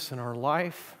bitterness in our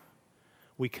life.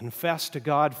 We confess to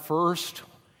God first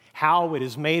how it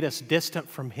has made us distant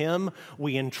from Him.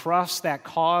 We entrust that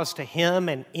cause to Him,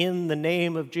 and in the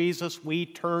name of Jesus, we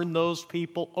turn those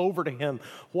people over to Him.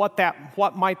 What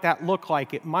might that look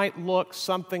like? It might look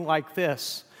something like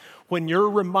this. When you're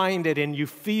reminded and you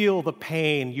feel the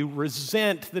pain, you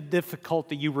resent the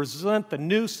difficulty, you resent the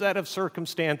new set of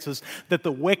circumstances that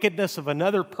the wickedness of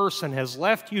another person has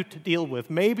left you to deal with,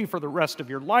 maybe for the rest of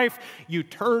your life, you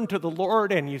turn to the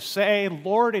Lord and you say,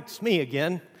 Lord, it's me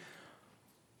again.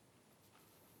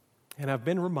 And I've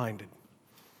been reminded.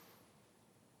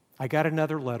 I got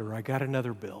another letter. I got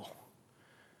another bill.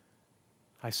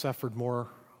 I suffered more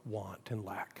want and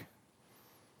lack.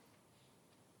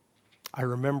 I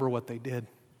remember what they did.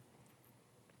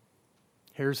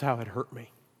 Here's how it hurt me.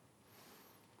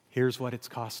 Here's what it's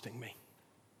costing me.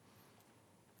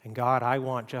 And God, I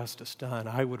want justice done.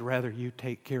 I would rather you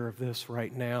take care of this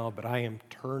right now, but I am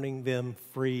turning them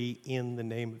free in the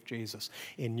name of Jesus.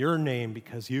 In your name,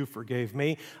 because you forgave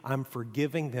me, I'm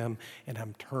forgiving them and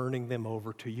I'm turning them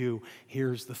over to you.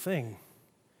 Here's the thing.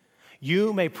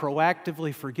 You may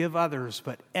proactively forgive others,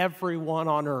 but everyone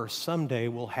on earth someday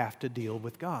will have to deal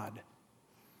with God.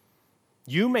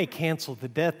 You may cancel the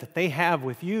debt that they have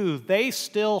with you. They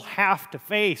still have to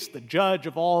face the judge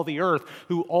of all the earth,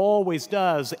 who always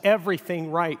does everything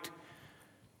right.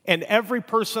 And every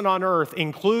person on earth,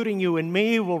 including you and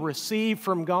me, will receive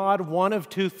from God one of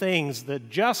two things: the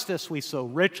justice we so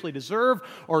richly deserve,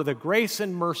 or the grace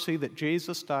and mercy that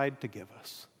Jesus died to give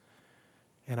us.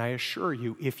 And I assure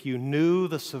you, if you knew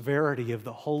the severity of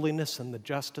the holiness and the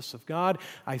justice of God,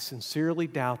 I sincerely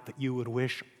doubt that you would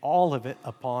wish all of it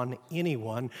upon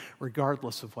anyone,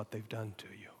 regardless of what they've done to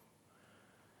you.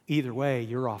 Either way,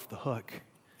 you're off the hook.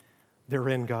 They're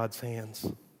in God's hands.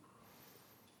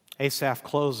 Asaph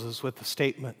closes with a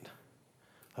statement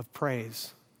of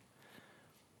praise.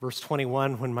 Verse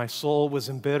 21, when my soul was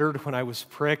embittered, when I was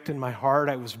pricked in my heart,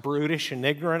 I was brutish and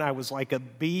ignorant, I was like a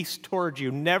beast toward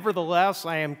you. Nevertheless,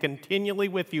 I am continually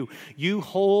with you. You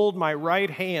hold my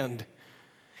right hand.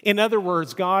 In other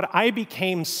words, God, I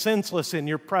became senseless in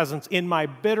your presence. In my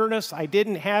bitterness, I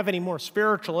didn't have any more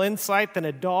spiritual insight than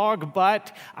a dog,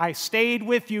 but I stayed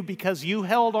with you because you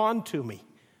held on to me.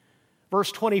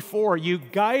 Verse 24, you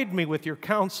guide me with your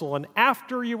counsel, and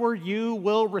after you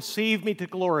will receive me to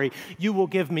glory. You will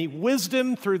give me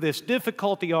wisdom through this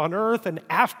difficulty on earth, and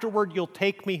afterward you'll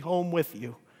take me home with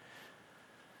you.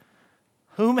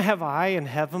 Whom have I in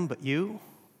heaven but you?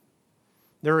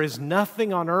 There is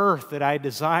nothing on earth that I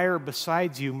desire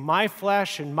besides you. My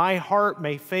flesh and my heart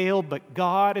may fail, but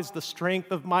God is the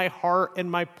strength of my heart and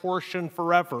my portion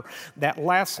forever. That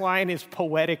last line is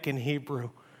poetic in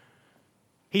Hebrew.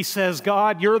 He says,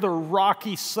 God, you're the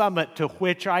rocky summit to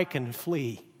which I can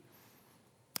flee.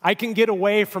 I can get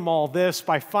away from all this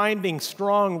by finding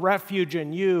strong refuge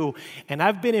in you, and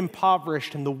I've been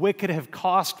impoverished, and the wicked have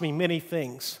cost me many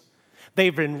things.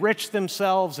 They've enriched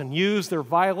themselves and used their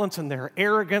violence and their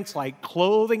arrogance like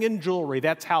clothing and jewelry.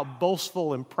 That's how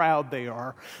boastful and proud they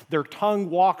are. Their tongue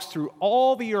walks through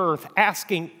all the earth,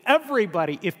 asking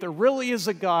everybody if there really is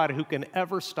a God who can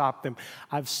ever stop them.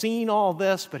 I've seen all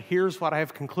this, but here's what I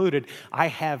have concluded. I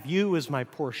have you as my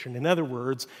portion. In other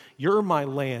words, you're my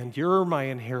land, you're my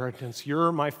inheritance,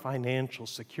 you're my financial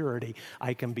security.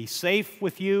 I can be safe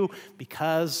with you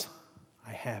because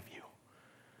I have you.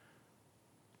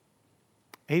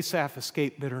 Asaph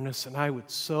escaped bitterness, and I would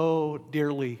so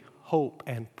dearly hope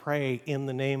and pray in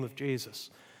the name of Jesus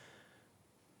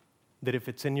that if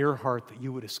it's in your heart that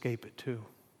you would escape it too.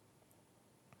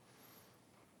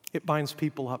 It binds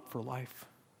people up for life.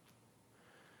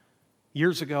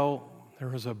 Years ago, there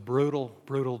was a brutal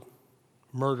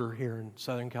murder here in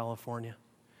Southern California.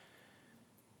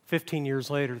 15 years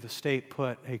later, the state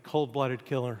put a cold-blooded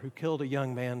killer who killed a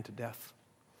young man to death.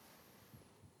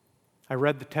 I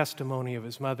read the testimony of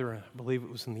his mother, I believe it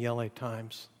was in the LA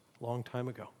Times, a long time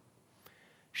ago.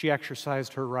 She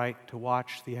exercised her right to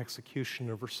watch the execution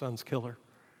of her son's killer.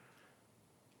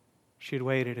 She had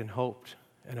waited and hoped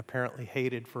and apparently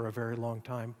hated for a very long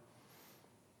time.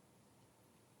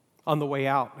 On the way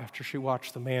out, after she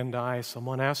watched the man die,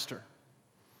 someone asked her,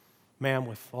 "Ma'am,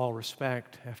 with all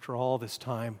respect, after all this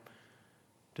time,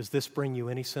 does this bring you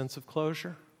any sense of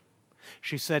closure?"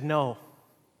 She said, "No.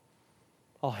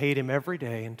 I'll hate him every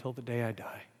day until the day I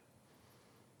die."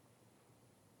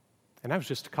 And I was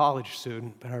just a college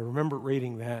student, but I remember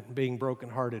reading that and being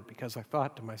brokenhearted because I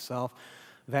thought to myself,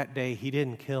 that day he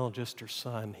didn't kill just her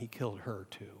son, he killed her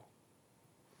too.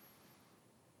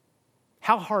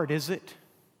 How hard is it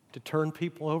to turn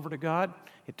people over to God?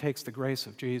 It takes the grace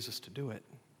of Jesus to do it.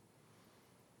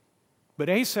 But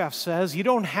Asaph says you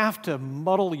don't have to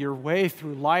muddle your way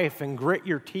through life and grit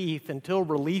your teeth until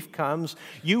relief comes.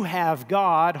 You have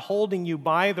God holding you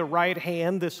by the right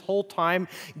hand this whole time,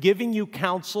 giving you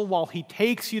counsel while He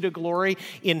takes you to glory.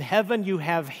 In heaven you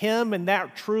have Him, and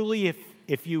that truly,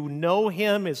 if you know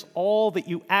Him, is all that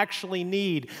you actually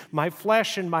need. My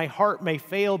flesh and my heart may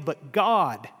fail, but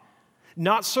God,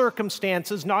 not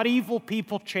circumstances, not evil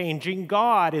people changing.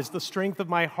 God is the strength of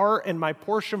my heart and my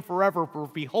portion forever. For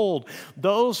behold,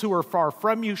 those who are far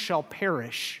from you shall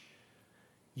perish.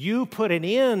 You put an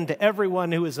end to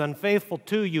everyone who is unfaithful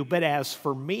to you. But as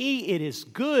for me, it is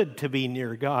good to be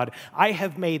near God. I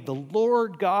have made the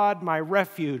Lord God my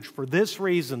refuge for this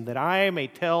reason, that I may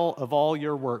tell of all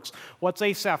your works. What's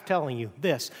Asaph telling you?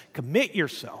 This: commit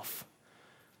yourself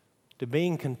to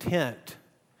being content.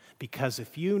 Because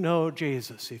if you know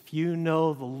Jesus, if you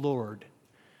know the Lord,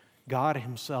 God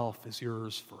Himself is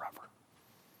yours forever.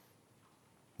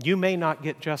 You may not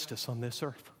get justice on this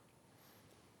earth.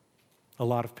 A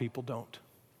lot of people don't.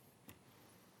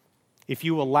 If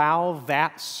you allow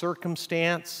that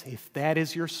circumstance, if that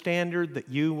is your standard, that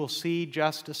you will see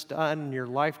justice done in your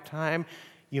lifetime,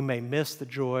 you may miss the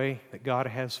joy that God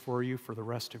has for you for the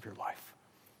rest of your life.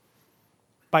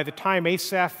 By the time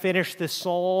Asaph finished this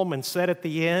psalm and said at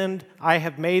the end, I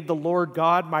have made the Lord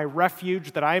God my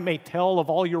refuge that I may tell of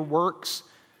all your works,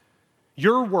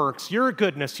 your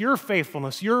goodness, your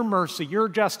faithfulness, your mercy, your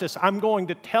justice. I'm going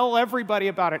to tell everybody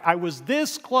about it. I was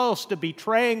this close to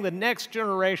betraying the next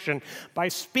generation by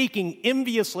speaking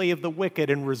enviously of the wicked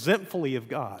and resentfully of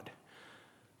God.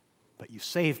 But you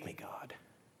saved me, God.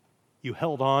 You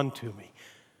held on to me.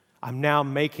 I'm now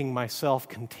making myself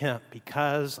content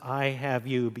because I have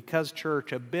you. Because,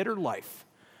 church, a bitter life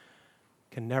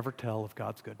can never tell of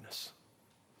God's goodness.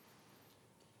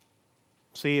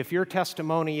 See, if your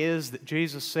testimony is that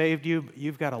Jesus saved you, but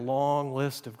you've got a long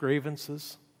list of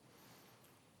grievances,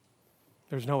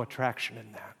 there's no attraction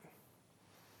in that.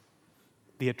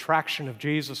 The attraction of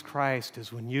Jesus Christ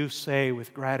is when you say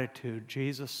with gratitude,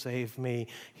 Jesus saved me.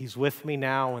 He's with me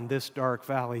now in this dark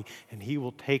valley, and He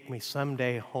will take me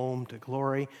someday home to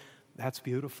glory. That's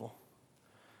beautiful.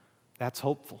 That's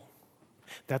hopeful.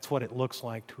 That's what it looks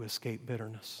like to escape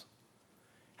bitterness.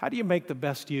 How do you make the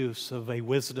best use of a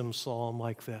wisdom psalm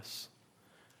like this?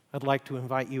 I'd like to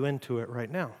invite you into it right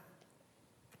now.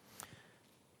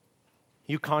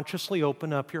 You consciously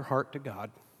open up your heart to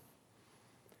God.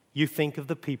 You think of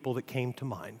the people that came to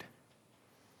mind.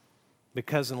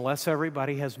 Because unless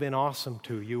everybody has been awesome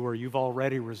to you or you've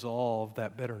already resolved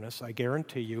that bitterness, I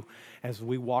guarantee you, as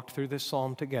we walked through this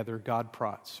psalm together, God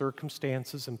brought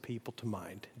circumstances and people to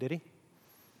mind. Did He?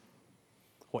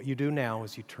 What you do now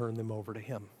is you turn them over to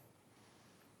Him.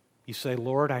 You say,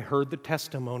 Lord, I heard the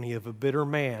testimony of a bitter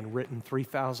man written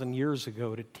 3,000 years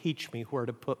ago to teach me where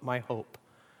to put my hope.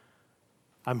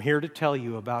 I'm here to tell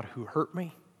you about who hurt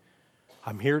me.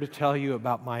 I'm here to tell you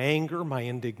about my anger, my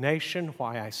indignation,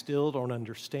 why I still don't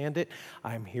understand it.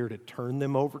 I'm here to turn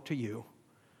them over to you.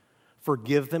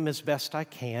 Forgive them as best I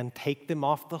can. Take them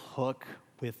off the hook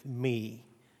with me.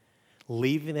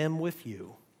 Leave them with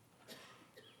you.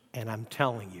 And I'm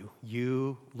telling you,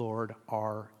 you, Lord,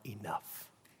 are enough.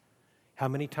 How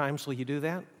many times will you do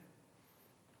that?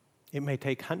 It may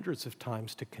take hundreds of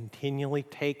times to continually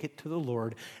take it to the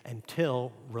Lord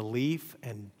until relief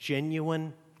and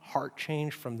genuine heart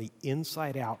change from the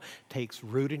inside out takes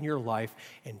root in your life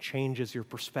and changes your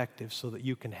perspective so that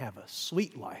you can have a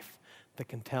sweet life that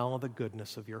can tell of the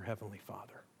goodness of your Heavenly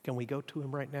Father. Can we go to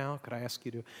Him right now? Could I ask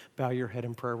you to bow your head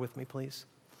in prayer with me, please?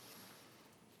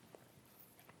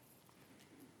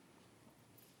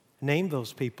 Name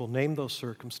those people, name those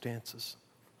circumstances.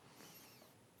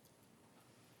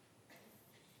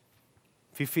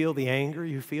 If you feel the anger,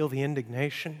 you feel the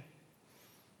indignation,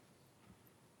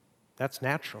 that's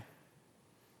natural.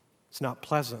 It's not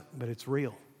pleasant, but it's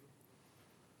real.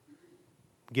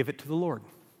 Give it to the Lord.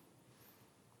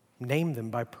 Name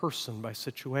them by person, by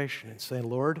situation, and say,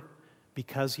 Lord,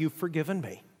 because you've forgiven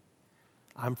me,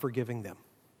 I'm forgiving them.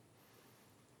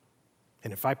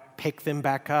 And if I pick them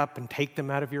back up and take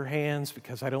them out of your hands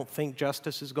because I don't think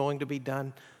justice is going to be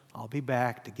done, I'll be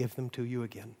back to give them to you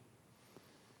again.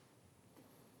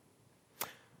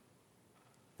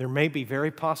 There may be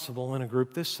very possible in a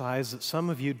group this size that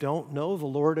some of you don't know the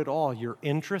Lord at all. You're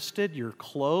interested, you're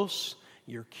close,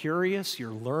 you're curious,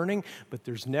 you're learning, but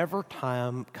there's never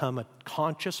come a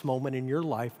conscious moment in your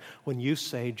life when you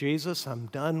say, Jesus, I'm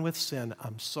done with sin.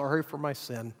 I'm sorry for my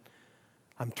sin.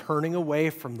 I'm turning away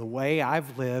from the way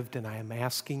I've lived, and I am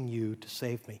asking you to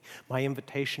save me. My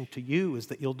invitation to you is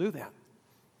that you'll do that.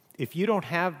 If you don't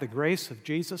have the grace of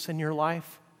Jesus in your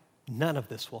life, none of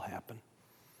this will happen.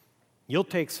 You'll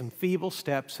take some feeble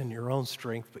steps in your own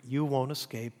strength, but you won't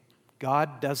escape.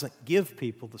 God doesn't give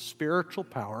people the spiritual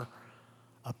power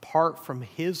apart from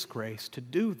His grace to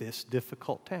do this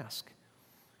difficult task.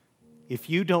 If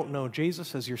you don't know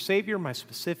Jesus as your Savior, my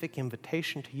specific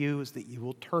invitation to you is that you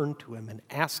will turn to Him and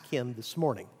ask Him this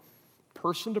morning,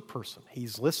 person to person.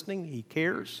 He's listening, He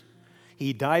cares.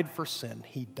 He died for sin.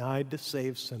 He died to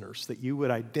save sinners, that you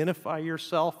would identify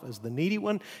yourself as the needy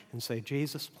one and say,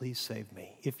 Jesus, please save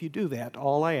me. If you do that,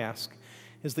 all I ask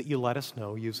is that you let us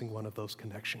know using one of those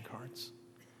connection cards.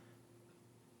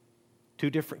 Two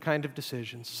different kind of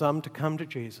decisions, some to come to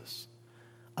Jesus,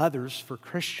 others for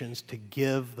Christians to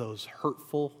give those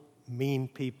hurtful, mean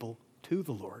people to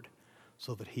the Lord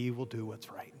so that He will do what's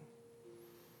right.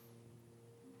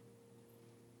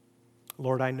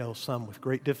 Lord, I know some with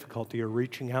great difficulty are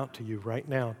reaching out to you right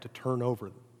now to turn over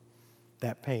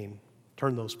that pain,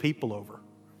 turn those people over,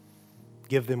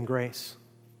 give them grace.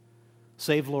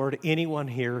 Save, Lord, anyone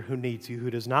here who needs you, who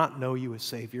does not know you as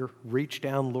Savior. Reach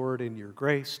down, Lord, in your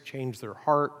grace, change their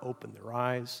heart, open their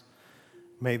eyes.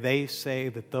 May they say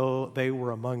that though they were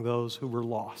among those who were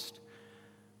lost,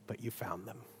 but you found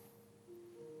them.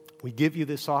 We give you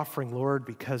this offering, Lord,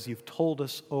 because you've told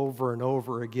us over and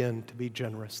over again to be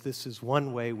generous. This is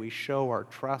one way we show our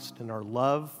trust and our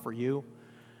love for you.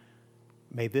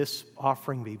 May this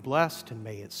offering be blessed, and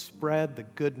may it spread the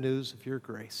good news of your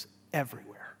grace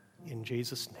everywhere. In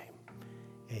Jesus' name,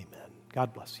 amen.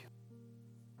 God bless you.